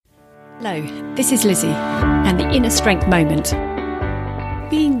Hello, this is Lizzie and the Inner Strength Moment.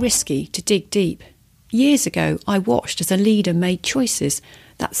 Being risky to dig deep. Years ago, I watched as a leader made choices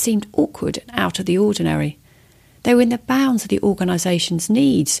that seemed awkward and out of the ordinary. They were in the bounds of the organisation's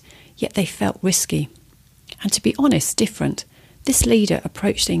needs, yet they felt risky. And to be honest, different. This leader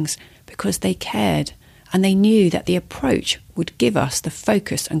approached things because they cared and they knew that the approach would give us the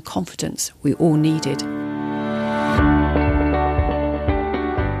focus and confidence we all needed.